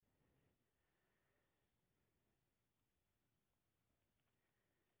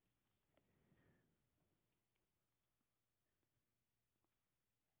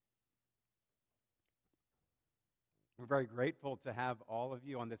We're very grateful to have all of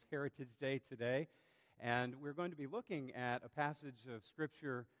you on this Heritage Day today. And we're going to be looking at a passage of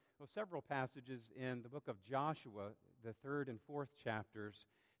Scripture, well, several passages in the book of Joshua, the 3rd and 4th chapters.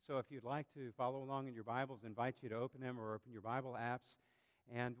 So if you'd like to follow along in your Bibles, I invite you to open them or open your Bible apps.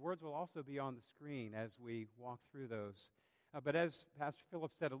 And words will also be on the screen as we walk through those. But as Pastor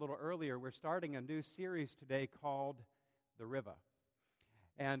Philip said a little earlier, we're starting a new series today called The River.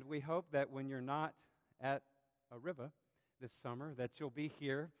 And we hope that when you're not at a river this summer, that you'll be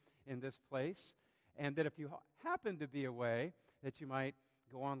here in this place, and that if you happen to be away, that you might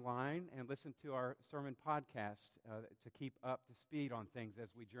go online and listen to our sermon podcast to keep up to speed on things as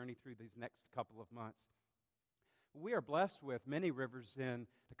we journey through these next couple of months. We are blessed with many rivers in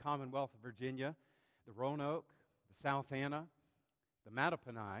the Commonwealth of Virginia: the Roanoke, the South Anna, the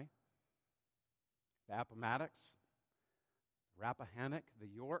Mattaponi, the Appomattox, the Rappahannock, the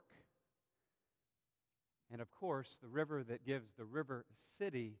York, and of course, the river that gives the river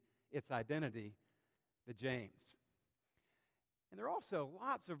city its identity, the James. And there are also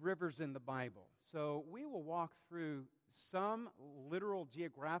lots of rivers in the Bible. So we will walk through some literal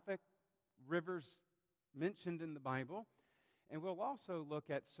geographic rivers mentioned in the Bible, and we'll also look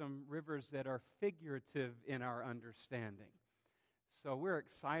at some rivers that are figurative in our understanding. So we're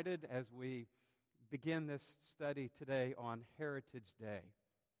excited as we begin this study today on Heritage Day.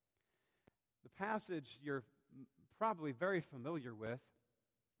 The passage you're probably very familiar with.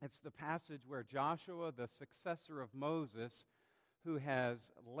 It's the passage where Joshua, the successor of Moses, who has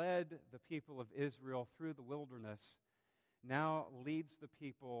led the people of Israel through the wilderness, now leads the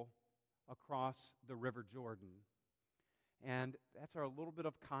people across the River Jordan. And that's our little bit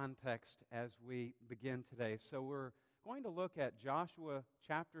of context as we begin today. So we're going to look at Joshua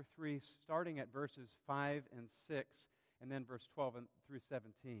chapter 3, starting at verses 5 and 6, and then verse 12 through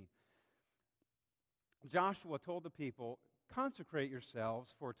 17. Joshua told the people, "Consecrate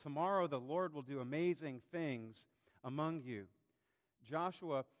yourselves, for tomorrow the Lord will do amazing things among you."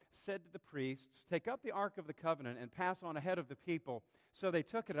 Joshua said to the priests, "Take up the Ark of the Covenant and pass on ahead of the people." So they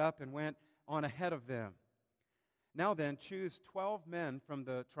took it up and went on ahead of them. "Now then, choose 12 men from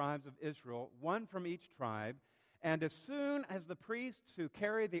the tribes of Israel, one from each tribe, and as soon as the priests who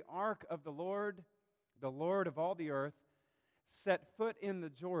carry the Ark of the Lord of all the earth, set foot in the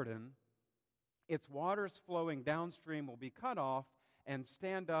Jordan, its waters flowing downstream will be cut off and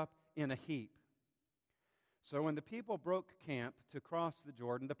stand up in a heap." So when the people broke camp to cross the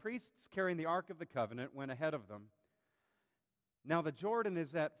Jordan, the priests carrying the Ark of the Covenant went ahead of them. Now the Jordan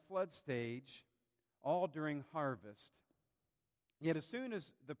is at flood stage, all during harvest. Yet as soon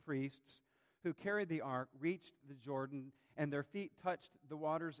as the priests who carried the ark reached the Jordan and their feet touched the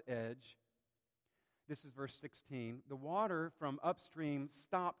water's edge, this is verse 16, the water from upstream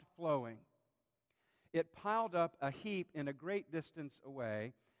stopped flowing. It piled up a heap in a great distance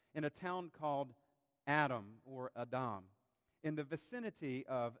away in a town called Adam, or Adam, in the vicinity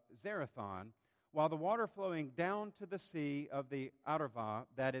of Zarethan, while the water flowing down to the sea of the Arava,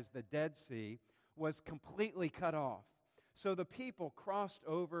 that is the Dead Sea, was completely cut off. So the people crossed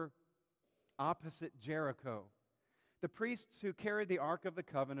over opposite Jericho. The priests who carried the Ark of the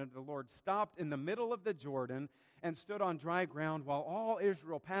Covenant of the Lord stopped in the middle of the Jordan and stood on dry ground while all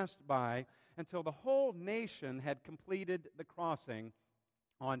Israel passed by until the whole nation had completed the crossing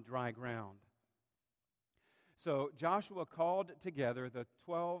on dry ground. So Joshua called together the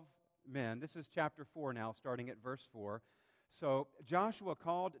 12 men. This is chapter 4 now, starting at verse 4. So Joshua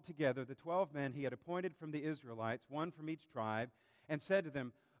called together the 12 men he had appointed from the Israelites, one from each tribe, and said to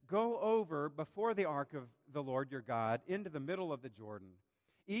them, "Go over before the ark of the Lord your God into the middle of the Jordan.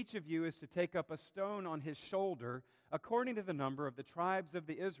 Each of you is to take up a stone on his shoulder, according to the number of the tribes of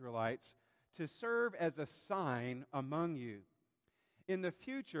the Israelites, to serve as a sign among you. In the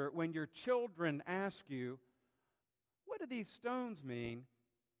future, when your children ask you, 'What do these stones mean?'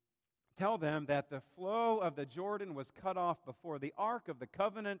 tell them that the flow of the Jordan was cut off before the ark of the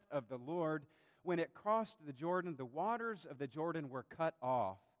covenant of the Lord. When it crossed the Jordan, the waters of the Jordan were cut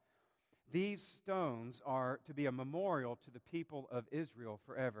off. These stones are to be a memorial to the people of Israel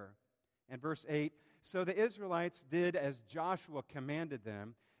forever." And verse 8, so the Israelites did as Joshua commanded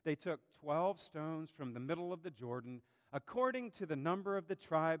them. They took 12 stones from the middle of the Jordan, according to the number of the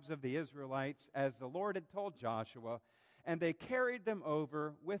tribes of the Israelites, as the Lord had told Joshua, and they carried them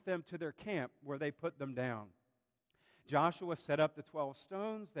over with them to their camp, where they put them down. Joshua set up the 12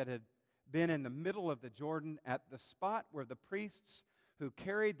 stones that had been in the middle of the Jordan at the spot where the priests who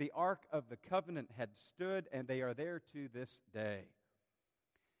carried the Ark of the Covenant had stood, and they are there to this day.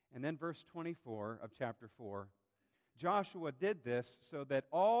 And then verse 24 of chapter 4, Joshua did this so that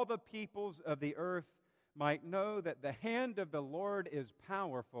all the peoples of the earth might know that the hand of the Lord is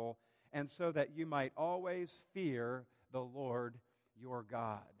powerful, and so that you might always fear the Lord your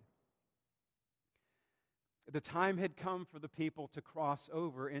God. The time had come for the people to cross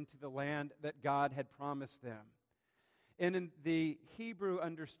over into the land that God had promised them. And in the Hebrew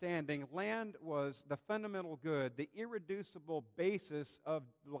understanding, land was the fundamental good, the irreducible basis of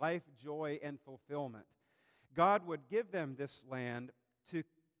life, joy, and fulfillment. God would give them this land. To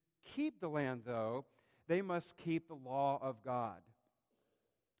keep the land, though, they must keep the law of God.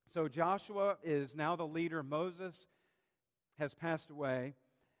 So Joshua is now the leader. Moses has passed away.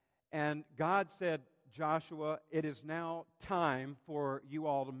 And God said, Joshua, it is now time for you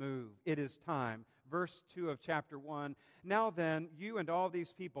all to move. It is time. Verse 2 of chapter 1, now then, you and all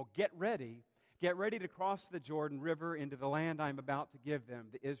these people, get ready to cross the Jordan River into the land I'm about to give them,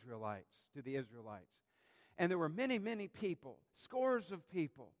 to the Israelites. And there were many, many people, scores of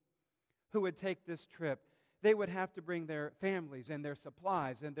people, who would take this trip. They would have to bring their families and their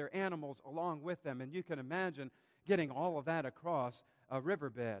supplies and their animals along with them. And you can imagine getting all of that across a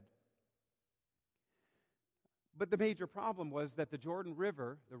riverbed. But the major problem was that the Jordan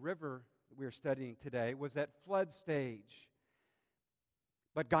River, the river we're studying today, was at flood stage.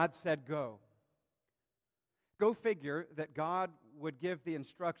 But God said, go. Go figure that God would give the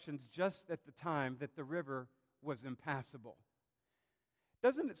instructions just at the time that the river was impassable.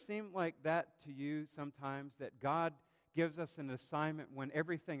 Doesn't it seem like that to you sometimes, that God gives us an assignment when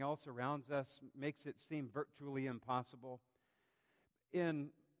everything else around us makes it seem virtually impossible? In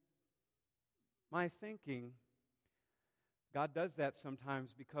my thinking, God does that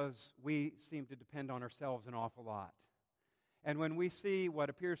sometimes because we seem to depend on ourselves an awful lot. And when we see what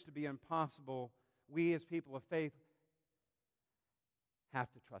appears to be impossible, we as people of faith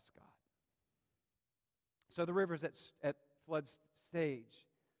have to trust God. So the river's at flood stage,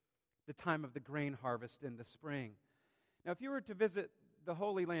 the time of the grain harvest in the spring. Now, if you were to visit the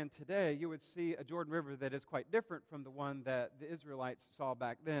Holy Land today, you would see a Jordan River that is quite different from the one that the Israelites saw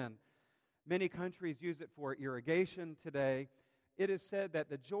back then. Many countries use it for irrigation today. It is said that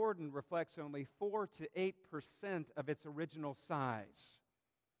the Jordan reflects only 4 to 8% of its original size.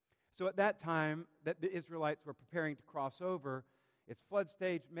 So at that time that the Israelites were preparing to cross over, its flood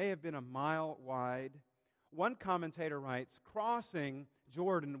stage may have been a mile wide. One commentator writes, crossing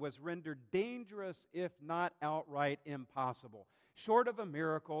Jordan was rendered dangerous, if not outright impossible. Short of a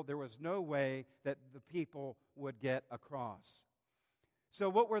miracle, there was no way that the people would get across. So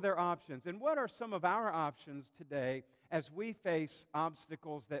what were their options? And what are some of our options today as we face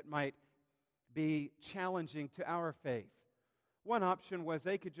obstacles that might be challenging to our faith? One option was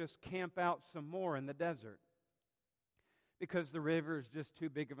they could just camp out some more in the desert because the river is just too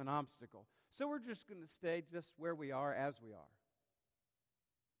big of an obstacle. So we're just going to stay just where we are as we are.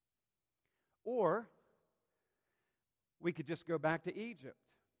 Or we could just go back to Egypt.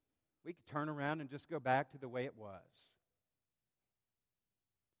 We could turn around and just go back to the way it was.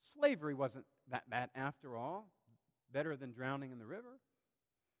 Slavery wasn't that bad after all. Better than drowning in the river.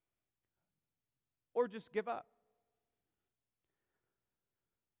 Or just give up.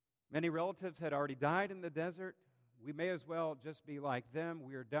 Many relatives had already died in the desert. We may as well just be like them.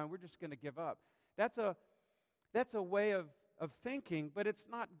 We're done. We're just going to give up. That's a way of thinking, but it's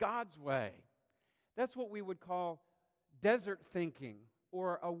not God's way. That's what we would call desert thinking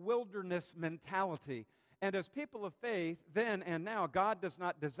or a wilderness mentality. And as people of faith, then and now, God does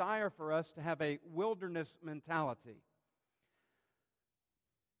not desire for us to have a wilderness mentality.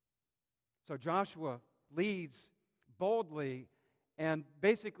 So Joshua leads boldly and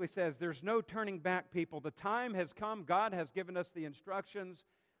basically says, there's no turning back, people. The time has come. God has given us the instructions.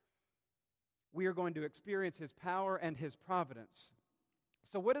 We are going to experience His power and His providence.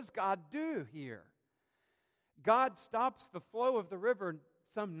 So what does God do here? God stops the flow of the river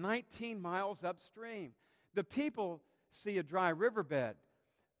some 19 miles upstream. The people see a dry riverbed.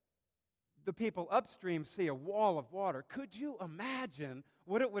 The people upstream see a wall of water. Could you imagine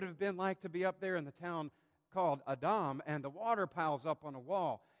what it would have been like to be up there in the town called Adam and the water piles up on a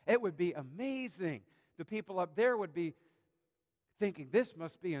wall? It would be amazing. The people up there would be thinking, this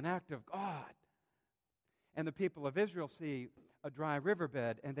must be an act of God. And the people of Israel see a dry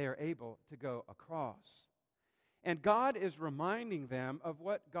riverbed and they are able to go across. And God is reminding them of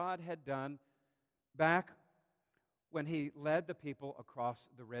what God had done back when He led the people across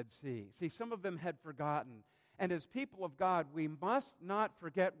the Red Sea. See, some of them had forgotten. And as people of God, we must not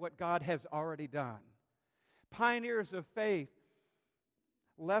forget what God has already done. Pioneers of faith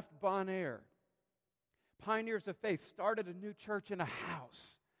left Bonaire. Pioneers of faith started a new church in a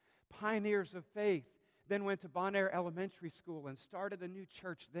house. Pioneers of faith then went to Bonaire Elementary School and started a new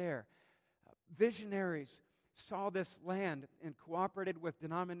church there. visionaries saw this land and cooperated with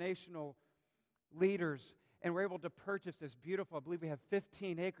denominational leaders and were able to purchase this beautiful, I believe we have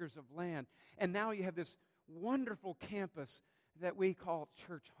 15 acres of land. And now you have this wonderful campus that we call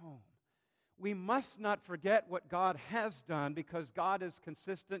Church Home. We must not forget what God has done, because God is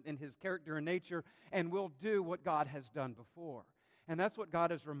consistent in His character and nature and will do what God has done before. And that's what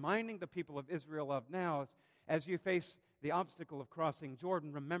God is reminding the people of Israel of now. As you face the obstacle of crossing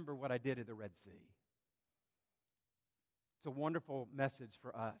Jordan, remember what I did at the Red Sea. It's a wonderful message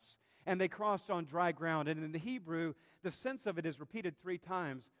for us. And they crossed on dry ground. And in the Hebrew, the sense of it is repeated 3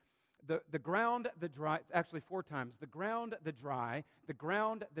 times. The ground, the dry, actually 4 times. The ground, the dry, the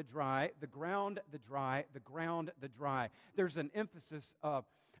ground, the dry, the ground, the dry, the ground, the dry. There's an emphasis of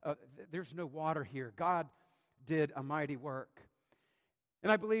there's no water here. God did a mighty work.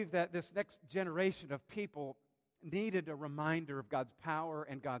 And I believe that this next generation of people needed a reminder of God's power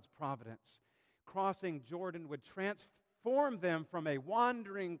and God's providence. Crossing Jordan would transform them from a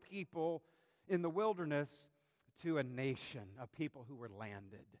wandering people in the wilderness to a nation, a people who were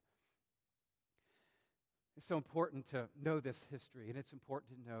landed. It's so important to know this history, and it's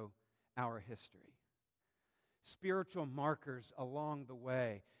important to know our history. Spiritual markers along the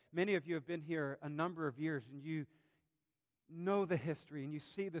way. Many of you have been here a number of years, and you know the history, and you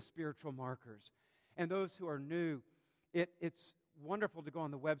see the spiritual markers. And those who are new, it's wonderful to go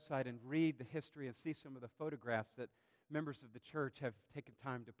on the website and read the history and see some of the photographs that members of the church have taken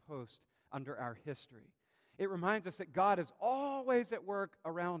time to post under our history. It reminds us that God is always at work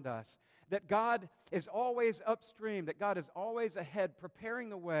around us, that God is always upstream, that God is always ahead, preparing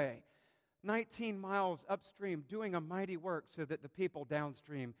the way, 19 miles upstream, doing a mighty work so that the people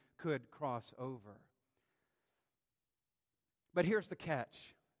downstream could cross over. But here's the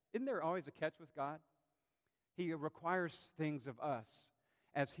catch. Isn't there always a catch with God? He requires things of us.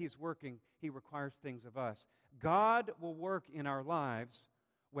 As He's working, He requires things of us. God will work in our lives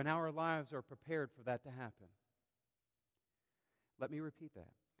when our lives are prepared for that to happen. Let me repeat that.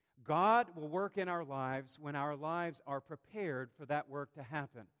 God will work in our lives when our lives are prepared for that work to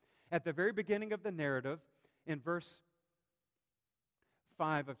happen. At the very beginning of the narrative, in verse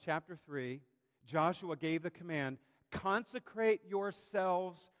 5 of chapter 3, Joshua gave the command, "Consecrate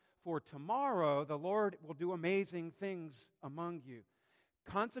yourselves, for tomorrow the Lord will do amazing things among you."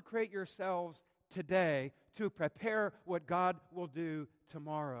 Consecrate yourselves today to prepare what God will do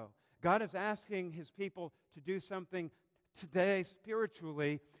tomorrow. God is asking His people to do something today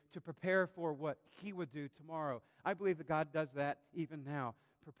spiritually to prepare for what He would do tomorrow. I believe that God does that even now.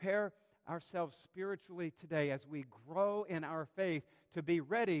 Prepare ourselves spiritually today as we grow in our faith to be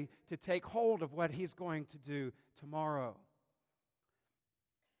ready to take hold of what He's going to do tomorrow.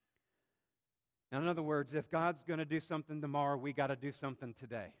 Now, in other words, if God's going to do something tomorrow, we got to do something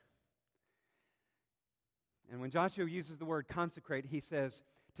today. And when Joshua uses the word consecrate, he says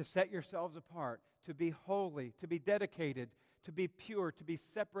to set yourselves apart, to be holy, to be dedicated, to be pure, to be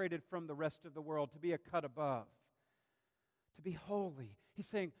separated from the rest of the world, to be a cut above, to be holy. He's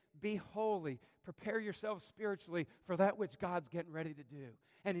saying, be holy. Prepare yourselves spiritually for that which God's getting ready to do.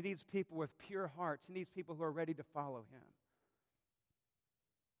 And He needs people with pure hearts. He needs people who are ready to follow Him.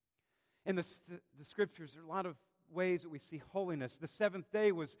 In the Scriptures, there are a lot of ways that we see holiness. The seventh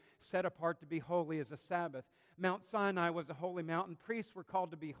day was set apart to be holy as a Sabbath. Mount Sinai was a holy mountain. Priests were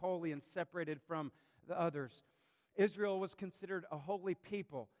called to be holy and separated from the others. Israel was considered a holy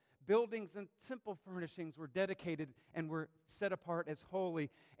people. Buildings and simple furnishings were dedicated and were set apart as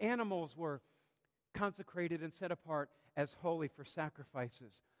holy. Animals were consecrated and set apart as holy for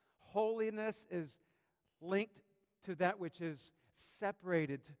sacrifices. Holiness is linked to that which is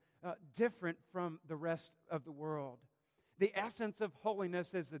separated, different from the rest of the world. The essence of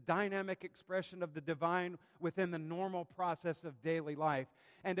holiness is the dynamic expression of the divine within the normal process of daily life.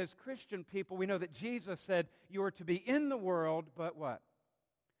 And as Christian people, we know that Jesus said, you are to be in the world, but what?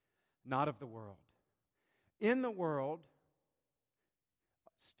 Not of the world. In the world,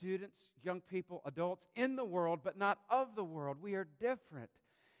 students, young people, adults, in the world, but not of the world. We are different.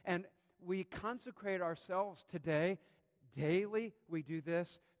 And we consecrate ourselves today. Daily, we do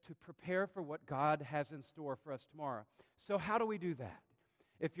this to prepare for what God has in store for us tomorrow. So how do we do that?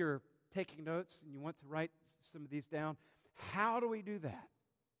 If you're taking notes and you want to write some of these down, how do we do that?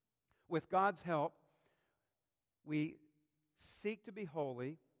 With God's help, we seek to be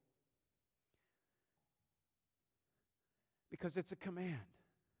holy because it's a command.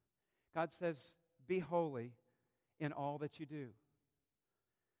 God says, be holy in all that you do.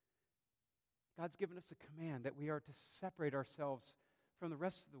 God's given us a command that we are to separate ourselves from the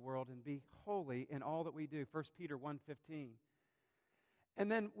rest of the world and be holy in all that we do. 1 Peter 1:15. And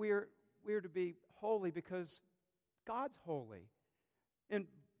then we're we're to be holy because God's holy. In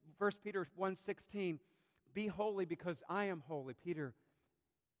 1 Peter 1:16, be holy because I am holy. Peter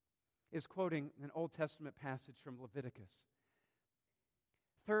is quoting an Old Testament passage from Leviticus.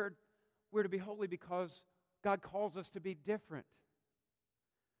 Third, we're to be holy because God calls us to be different.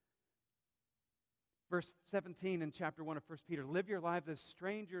 Verse 17 in chapter 1 of 1 Peter, live your lives as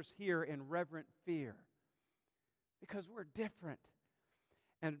strangers here in reverent fear. Because we're different.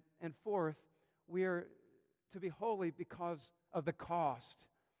 And fourth, we are to be holy because of the cost.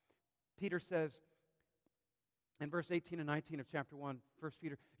 Peter says in verse 18 and 19 of chapter 1, 1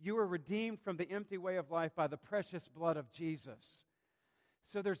 Peter, you are redeemed from the empty way of life by the precious blood of Jesus.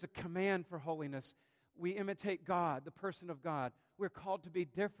 So there's a command for holiness. We imitate God, the person of God. We're called to be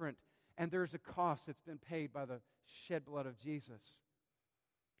different, and there's a cost that's been paid by the shed blood of Jesus.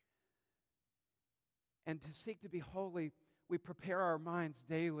 And to seek to be holy, we prepare our minds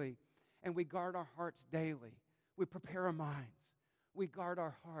daily, and we guard our hearts daily. We prepare our minds. We guard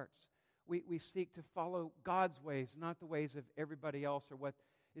our hearts. We seek to follow God's ways, not the ways of everybody else or what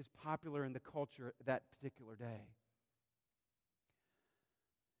is popular in the culture that particular day.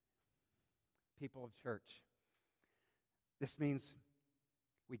 People of church, this means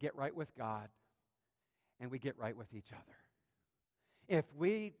we get right with God and we get right with each other. If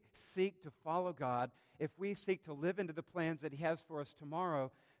we seek to follow God, if we seek to live into the plans that He has for us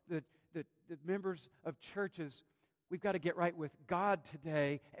tomorrow, the members of churches, we've got to get right with God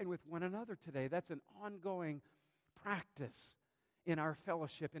today and with one another today. That's an ongoing practice in our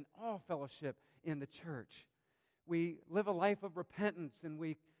fellowship, in all fellowship in the church. We live a life of repentance, and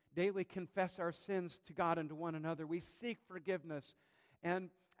we daily confess our sins to God and to one another. We seek forgiveness and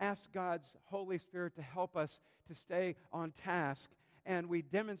ask God's Holy Spirit to help us to stay on task, and we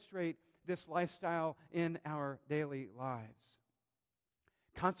demonstrate this lifestyle in our daily lives.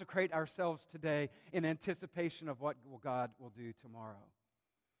 Consecrate ourselves today in anticipation of what God will do tomorrow.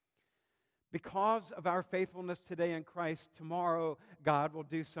 Because of our faithfulness today in Christ, tomorrow God will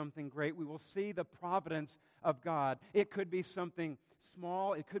do something great. We will see the providence of God. It could be something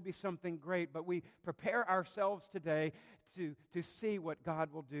small, it could be something great, but we prepare ourselves today to see what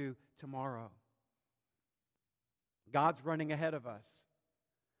God will do tomorrow. God's running ahead of us.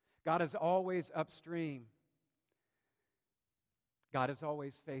 God is always upstream. God is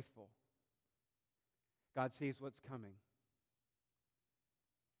always faithful. God sees what's coming.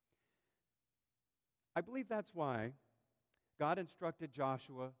 I believe that's why God instructed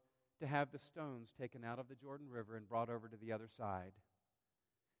Joshua to have the stones taken out of the Jordan River and brought over to the other side.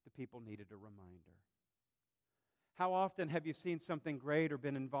 The people needed a reminder. How often have you seen something great or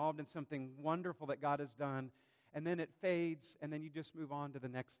been involved in something wonderful that God has done, and then it fades, and then you just move on to the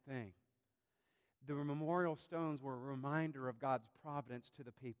next thing? The memorial stones were a reminder of God's providence to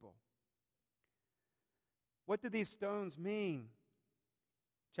the people. What do these stones mean?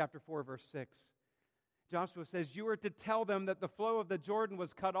 Chapter 4, verse 6. Joshua says, you are to tell them that the flow of the Jordan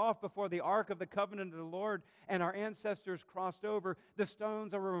was cut off before the ark of the covenant of the Lord and our ancestors crossed over. The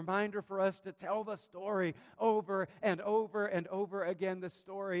stones are a reminder for us to tell the story over and over and over again, the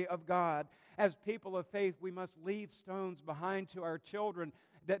story of God. As people of faith, we must leave stones behind to our children,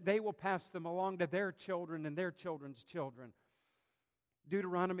 that they will pass them along to their children and their children's children.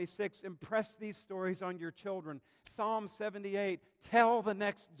 Deuteronomy 6, impress these stories on your children. Psalm 78, tell the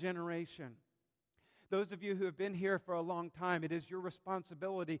next generation. Those of you who have been here for a long time, it is your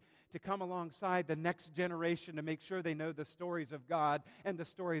responsibility to come alongside the next generation to make sure they know the stories of God and the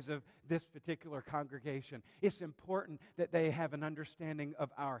stories of this particular congregation. It's important that they have an understanding of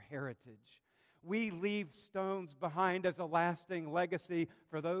our heritage. We leave stones behind as a lasting legacy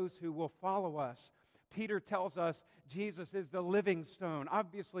for those who will follow us. Peter tells us Jesus is the living stone.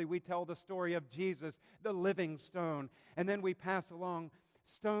 Obviously, we tell the story of Jesus, the living stone. And then we pass along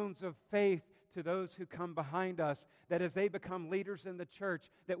stones of faith to those who come behind us, that as they become leaders in the church,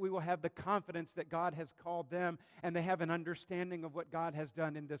 that we will have the confidence that God has called them and they have an understanding of what God has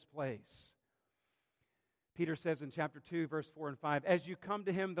done in this place. Peter says in chapter 2, verse 4 and 5, as you come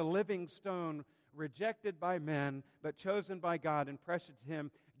to Him, the living stone, rejected by men, but chosen by God and precious to Him,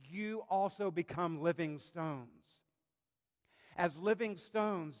 you also become living stones. As living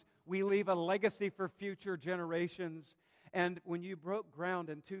stones, we leave a legacy for future generations. And when you broke ground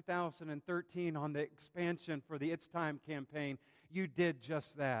in 2013 on the expansion for the It's Time campaign, you did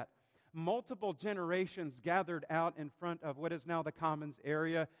just that. Multiple generations gathered out in front of what is now the Commons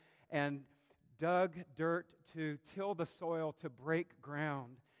area and dug dirt to till the soil to break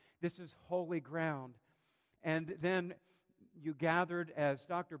ground. This is holy ground. And then you gathered as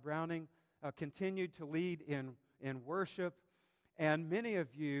Dr. Browning continued to lead in worship, and many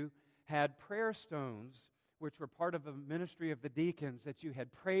of you had prayer stones, which were part of the ministry of the deacons that you had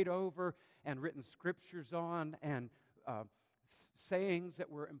prayed over and written scriptures on and sayings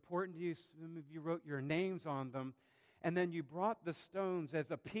that were important to you. Some of you wrote your names on them. And then you brought the stones as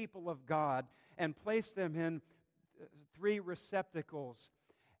a people of God and placed them in 3 receptacles.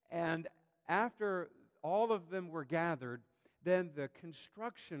 And after all of them were gathered, then the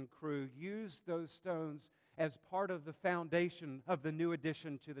construction crew used those stones as part of the foundation of the new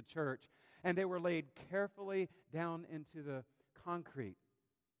addition to the church. And they were laid carefully down into the concrete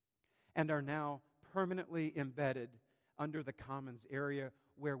and are now permanently embedded under the Commons area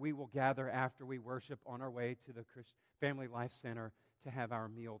where we will gather after we worship on our way to the Family Life Center to have our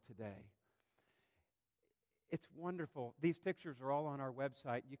meal today. It's wonderful. These pictures are all on our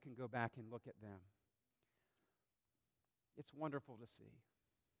website. You can go back and look at them. It's wonderful to see.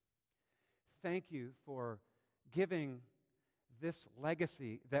 Thank you for giving this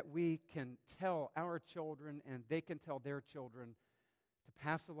legacy that we can tell our children and they can tell their children to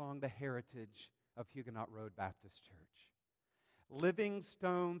pass along the heritage of Huguenot Road Baptist Church. Living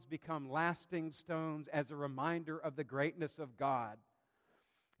stones become lasting stones as a reminder of the greatness of God.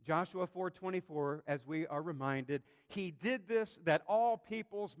 Joshua 4:24, as we are reminded, He did this that all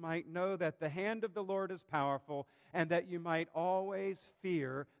peoples might know that the hand of the Lord is powerful and that you might always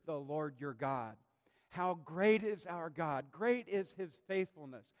fear the Lord your God. How great is our God. Great is His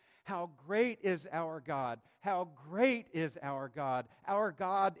faithfulness. How great is our God. How great is our God. Our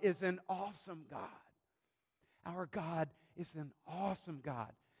God is an awesome God. Our God is an awesome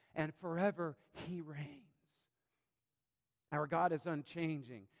God, and forever He reigns. Our God is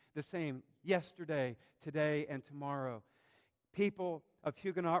unchanging, the same yesterday, today, and tomorrow. People of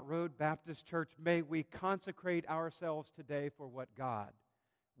Huguenot Road Baptist Church, may we consecrate ourselves today for what God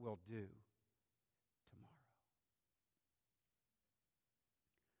will do tomorrow.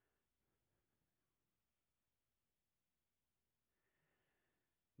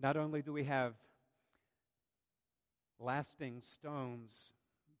 Not only do we have lasting stones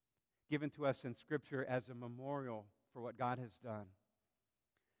given to us in Scripture as a memorial for what God has done,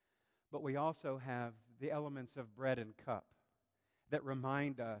 but we also have the elements of bread and cup that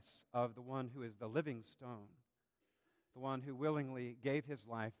remind us of the one who is the living stone, the one who willingly gave His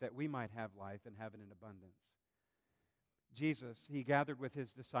life that we might have life and have it in abundance. Jesus, He gathered with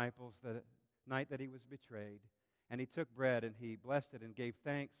His disciples the night that He was betrayed, and He took bread and He blessed it and gave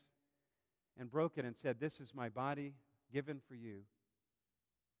thanks and broke it and said, "This is my body given for you.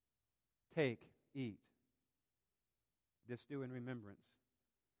 Take, eat. This do in remembrance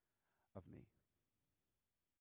of me."